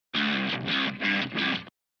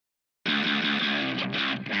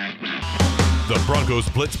The Broncos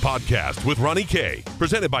Blitz Podcast with Ronnie K.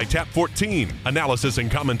 Presented by Tap 14. Analysis and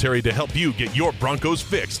commentary to help you get your Broncos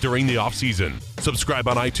fix during the offseason. Subscribe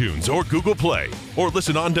on iTunes or Google Play. Or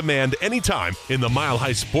listen on demand anytime in the Mile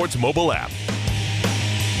High Sports mobile app.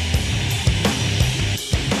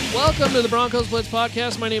 Welcome to the Broncos Blitz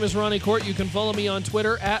Podcast. My name is Ronnie Court. You can follow me on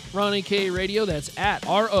Twitter at Ronnie K Radio. That's at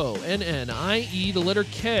RONNIE, the letter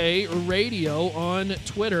K, Radio on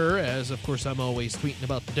Twitter, as, of course, I'm always tweeting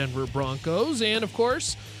about the Denver Broncos. And, of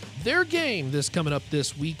course, their game coming up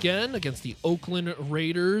this weekend against the Oakland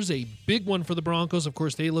Raiders, a big one for the Broncos. Of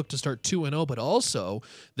course, they look to start 2-0, but also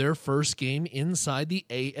their first game inside the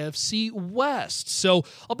AFC West. So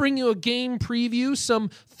I'll bring you a game preview, some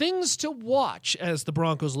things to watch as the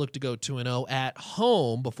Broncos look to go 2-0 at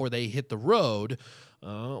home before they hit the road.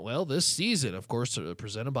 This season, of course,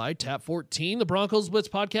 presented by Tap 14, the Broncos Blitz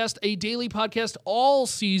Podcast, a daily podcast all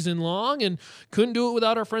season long, and couldn't do it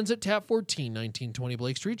without our friends at Tap 14, 1920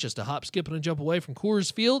 Blake Street, just a hop, skip, and a jump away from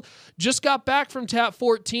Coors Field. Just got back from Tap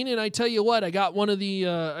 14, and I tell you what, I got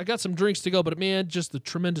I got some drinks to go, but man, just the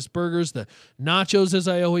tremendous burgers, the nachos, as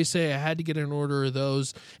I always say, I had to get an order of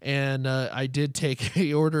those, and I did take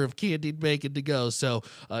a order of candied bacon to go, so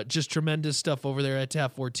just tremendous stuff over there at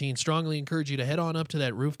Tap 14. Strongly encourage you to head on up to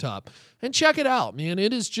that rooftop and check it out, man.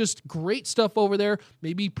 It is just great stuff over there.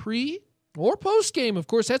 Maybe pre or post game. Of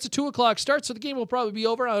course, that's a 2:00 start, so the game will probably be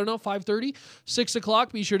over, 5:30, 6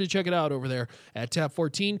 o'clock. Be sure to check it out over there at Tap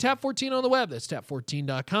 14. Tap 14 on the web. That's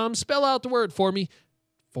tap14.com. Spell out the word for me.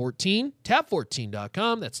 14,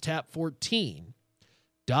 tap14.com. That's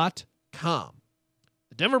tap14.com.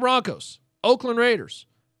 The Denver Broncos, Oakland Raiders,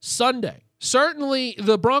 Sunday. Certainly,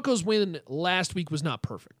 the Broncos win last week was not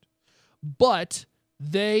perfect, but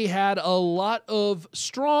they had a lot of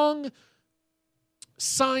strong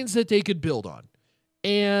signs that they could build on.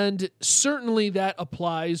 And certainly that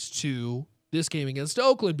applies to this game against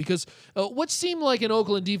Oakland, because what seemed like an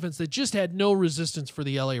Oakland defense that just had no resistance for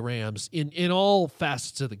the LA Rams in all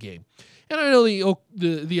facets of the game. And I know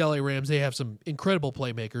the LA Rams, they have some incredible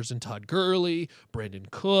playmakers in Todd Gurley, Brandon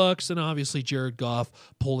Cooks, and obviously Jared Goff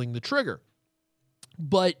pulling the trigger.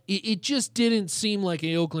 But it just didn't seem like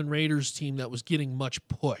an Oakland Raiders team that was getting much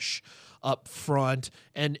push up front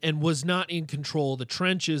and was not in control of the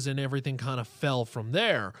trenches, and everything kind of fell from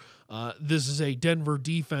there. This is a Denver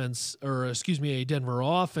a Denver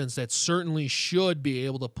offense that certainly should be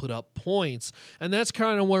able to put up points. And that's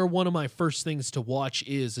kind of where one of my first things to watch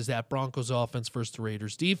is that Broncos offense versus the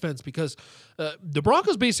Raiders defense, because the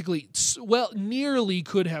Broncos basically, nearly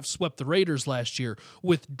could have swept the Raiders last year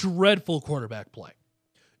with dreadful quarterback play.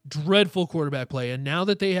 And now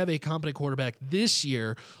that they have a competent quarterback this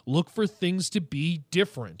year, look for things to be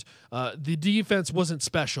different. The defense wasn't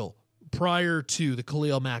special prior to the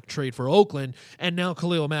Khalil Mack trade for Oakland, and now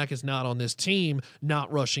Khalil Mack is not on this team,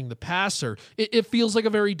 not rushing the passer. It feels like a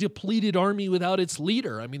very depleted army without its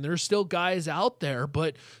leader. I mean, there's still guys out there,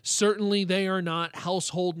 but certainly they are not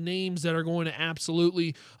household names that are going to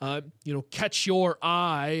absolutely, catch your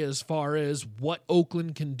eye as far as what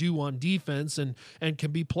Oakland can do on defense and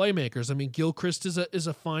can be playmakers. I mean, Gilchrist is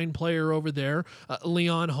a fine player over there.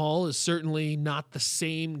 Leon Hall is certainly not the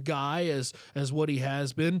same guy as what he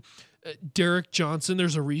has been. Derek Johnson,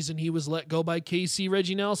 there's a reason he was let go by KC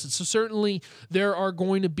Reggie Nelson. So certainly there are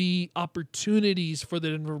going to be opportunities for the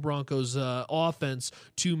Denver Broncos offense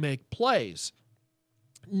to make plays.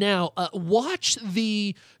 Now, watch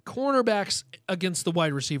the cornerbacks against the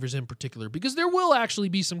wide receivers in particular, because there will actually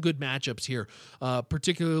be some good matchups here,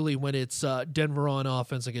 particularly when it's Denver on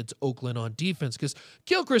offense against Oakland on defense, because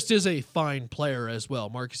Gilchrist is a fine player as well.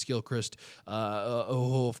 Marcus Gilchrist,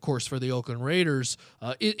 of course, for the Oakland Raiders,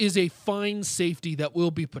 is a fine safety that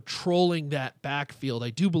will be patrolling that backfield.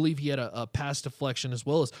 I do believe he had a pass deflection, as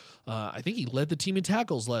well as I think he led the team in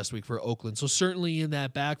tackles last week for Oakland. So certainly in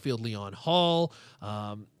that backfield, Leon Hall,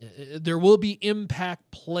 there will be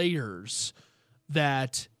impact players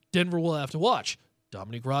that Denver will have to watch.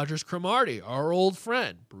 Dominique Rodgers-Cromartie, our old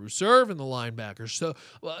friend, Bruce Irvin, the linebackers. So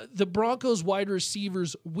the Broncos wide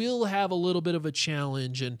receivers will have a little bit of a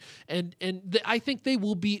challenge, and I think they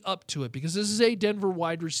will be up to it, because this is a Denver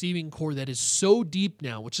wide receiving core that is so deep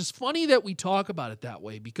now, which is funny that we talk about it that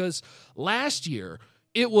way, because last year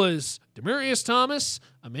it was Demaryius Thomas,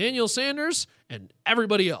 Emmanuel Sanders, and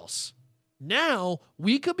everybody else. Now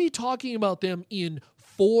we could be talking about them in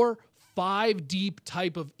 4, 5 deep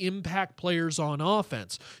type of impact players on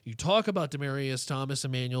offense. You talk about Demaryius Thomas,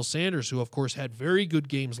 Emmanuel Sanders, who of course had very good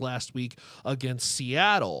games last week against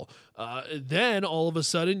Seattle. Then all of a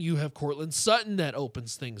sudden you have Cortland Sutton that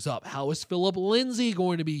opens things up. How is Phillip Lindsay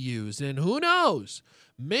going to be used? And who knows?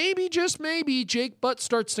 Maybe, just maybe, Jake Butt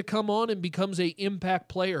starts to come on and becomes a impact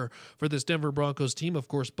player for this Denver Broncos team. Of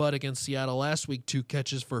course, Butt against Seattle last week, 2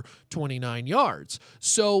 catches for 29 yards.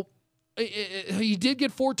 So he did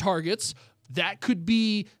get 4 targets. That could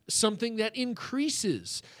be something that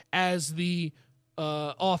increases as the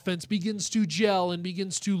offense begins to gel and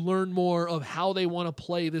begins to learn more of how they want to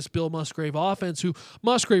play this Bill Musgrave offense, who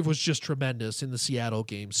Musgrave was just tremendous in the Seattle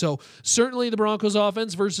game. So certainly the Broncos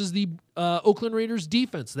offense versus the Oakland Raiders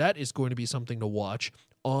defense, that is going to be something to watch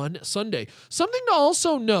on Sunday. Something to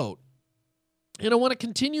also note, and I want to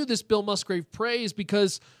continue this Bill Musgrave praise,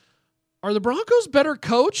 because are the Broncos better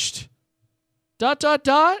coached? ...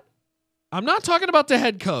 I'm not talking about the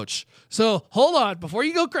head coach. So hold on, before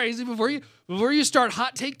you go crazy, before you start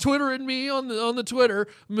hot take Twittering me on the Twitter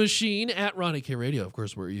machine at Ronnie K Radio, of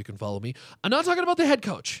course, where you can follow me. I'm not talking about the head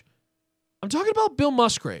coach. I'm talking about Bill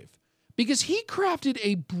Musgrave, because he crafted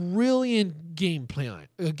a brilliant game plan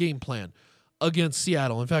against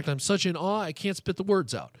Seattle. In fact, I'm such in awe I can't spit the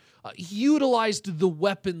words out. He utilized the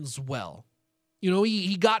weapons well. You know,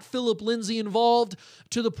 he got Phillip Lindsay involved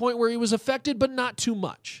to the point where he was affected, but not too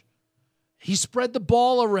much. He spread the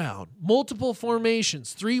ball around, multiple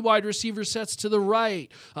formations, 3 wide receiver sets to the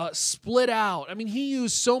right, split out. I mean, he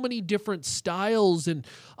used so many different styles, and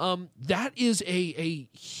that is a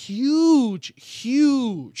huge,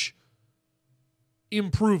 huge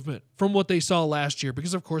improvement from what they saw last year,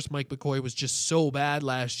 because of course Mike McCoy was just so bad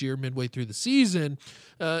last year midway through the season.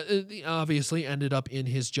 Obviously ended up in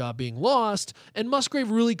his job being lost, and Musgrave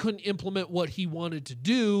really couldn't implement what he wanted to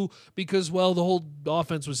do because, well, the whole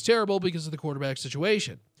offense was terrible because of the quarterback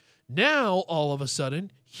situation. Now, all of a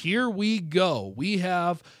sudden, here we go. We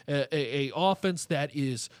have a offense that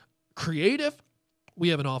is creative. We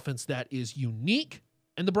have an offense that is unique.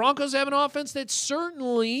 And the Broncos have an offense that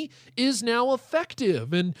certainly is now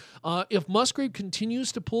effective. And if Musgrave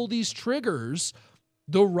continues to pull these triggers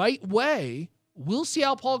the right way, we'll see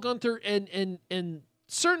how Paul Guenther and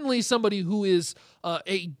certainly somebody who is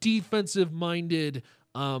a defensive-minded,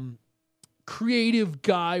 creative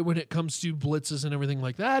guy when it comes to blitzes and everything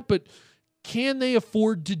like that. But can they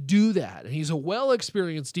afford to do that? And he's a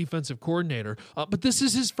well-experienced defensive coordinator, but this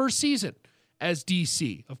is his first season as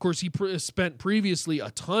DC. Of course, he spent previously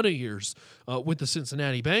a ton of years with the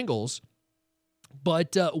Cincinnati Bengals,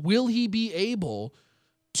 but will he be able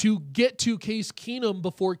to get to Case Keenum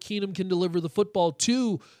before Keenum can deliver the football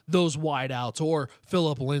to those wideouts or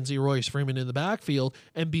Phillip Lindsay, Royce Freeman in the backfield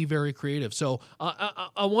and be very creative? So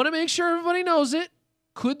I want to make sure everybody knows it.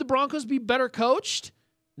 Could the Broncos be better coached?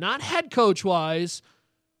 Not head coach-wise,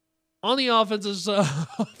 on the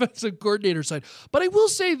offensive coordinator side. But I will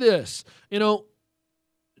say this, John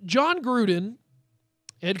Gruden,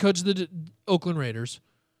 head coach of the Oakland Raiders,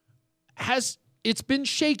 it's been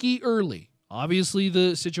shaky early. Obviously,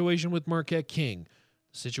 the situation with Marquette King,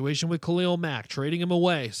 the situation with Khalil Mack, trading him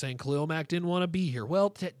away, saying Khalil Mack didn't want to be here. Well,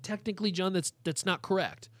 technically, John, that's not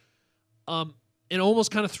correct. And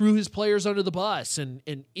almost kind of threw his players under the bus. And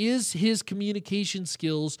is his communication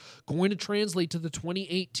skills going to translate to the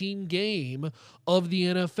 2018 game of the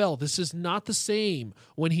NFL? This is not the same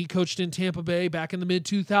when he coached in Tampa Bay back in the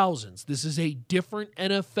mid-2000s. This is a different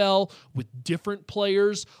NFL with different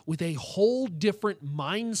players, with a whole different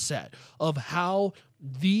mindset of how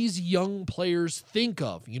these young players think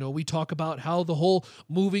of. We talk about how the whole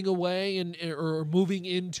moving away or moving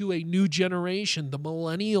into a new generation, the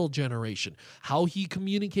millennial generation, how he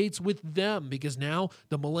communicates with them, because now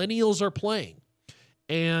the millennials are playing.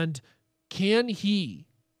 And can he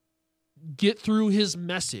get through his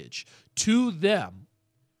message to them?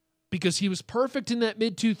 Because he was perfect in that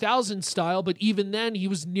mid-2000s style, but even then, he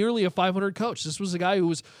was nearly a 500 coach. This was a guy who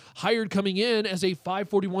was hired coming in as a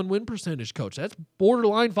 541 win percentage coach. That's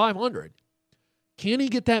borderline 500. Can he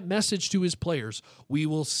get that message to his players? We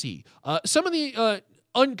will see. Some of the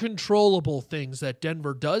uncontrollable things that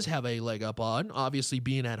Denver does have a leg up on, obviously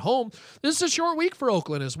being at home. This is a short week for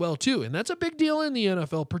Oakland as well, too, and that's a big deal in the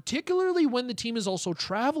NFL, particularly when the team is also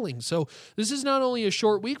traveling. So this is not only a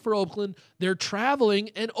short week for Oakland, they're traveling,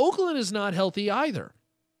 and Oakland is not healthy either.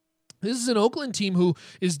 This is an Oakland team who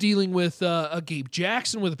is dealing with a Gabe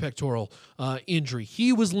Jackson with a pectoral injury.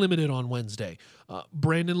 He was limited on Wednesday.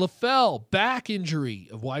 Brandon LaFell, back injury,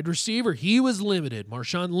 a wide receiver. He was limited.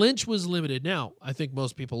 Marshawn Lynch was limited. Now, I think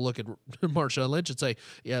most people look at Marshawn Lynch and say,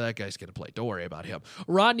 yeah, that guy's going to play. Don't worry about him.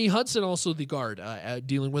 Rodney Hudson, also the guard,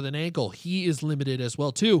 dealing with an ankle. He is limited as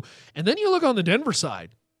well, too. And then you look on the Denver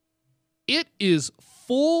side. It is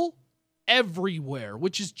full everywhere,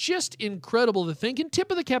 which is just incredible to think. And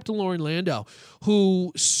tip of the cap to Lauren Landau,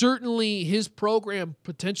 who certainly his program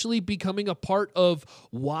potentially becoming a part of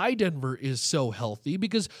why Denver is so healthy,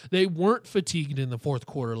 because they weren't fatigued in the fourth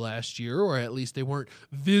quarter last year, or at least they weren't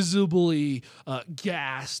visibly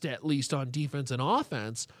gassed, at least on defense and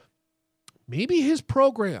offense. Maybe his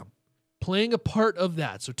program playing a part of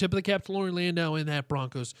that. So tip of the cap to Lauren Landau and that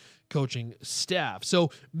Broncos coaching staff.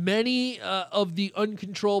 So many of the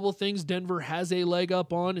uncontrollable things Denver has a leg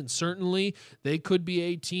up on, and certainly they could be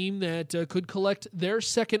a team that could collect their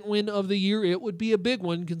second win of the year. It would be a big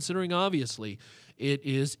one, considering obviously it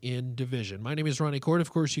is in division. My name is Ronnie Court.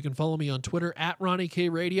 Of course, you can follow me on Twitter at Ronnie K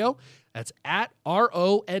Radio. That's at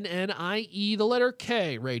RONNIE, the letter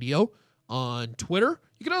K Radio on Twitter.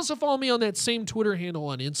 You can also follow me on that same Twitter handle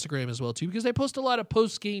on Instagram as well, too, because I post a lot of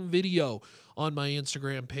post-game video on my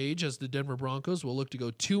Instagram page as the Denver Broncos will look to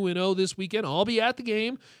go 2-0 this weekend. I'll be at the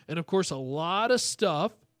game, and, of course, a lot of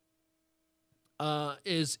stuff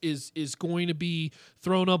is going to be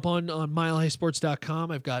thrown up on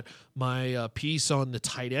milehighsports.com. I've got my piece on the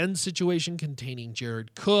tight end situation containing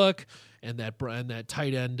Jared Cook and that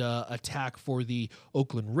tight end attack for the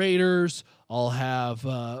Oakland Raiders. I'll have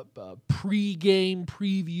pre-game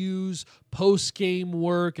previews, post-game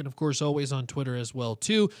work, and, of course, always on Twitter as well,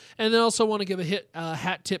 too. And then also want to give a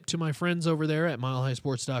hat tip to my friends over there at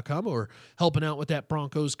milehighsports.com who are helping out with that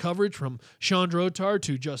Broncos coverage, from Sean Drotar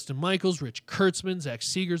to Justin Michaels, Rich Kurtzman, Zach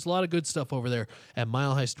Seegers. A lot of good stuff over there at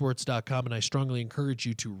milehighsports.com, and I strongly encourage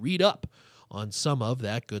you to read up on some of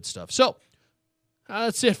that good stuff. So,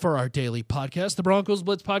 that's it for our daily podcast, the Broncos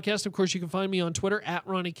Blitz podcast. Of course, you can find me on Twitter at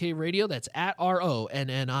Ronnie K Radio. That's at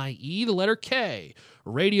RONNIE, the letter K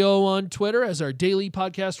Radio on Twitter. As our daily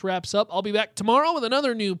podcast wraps up, I'll be back tomorrow with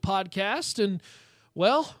another new podcast. And,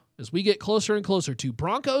 well, as we get closer and closer to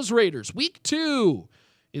Broncos Raiders, week 2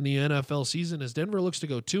 in the NFL season, as Denver looks to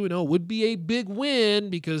go 2-0, would be a big win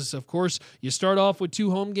because, of course, you start off with 2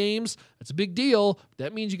 home games. That's a big deal.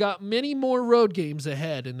 That means you got many more road games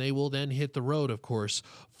ahead, and they will then hit the road, of course,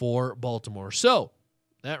 for Baltimore. So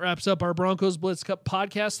that wraps up our Broncos Blitz Cup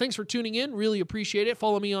podcast. Thanks for tuning in. Really appreciate it.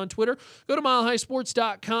 Follow me on Twitter. Go to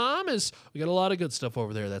milehighsports.com, as we got a lot of good stuff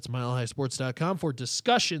over there. That's milehighsports.com for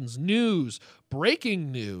discussions, news,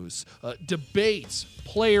 breaking news, debates,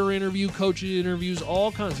 player interview, coach interviews,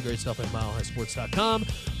 all kinds of great stuff at milehighsports.com.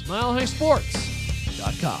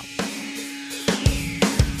 Milehighsports.com.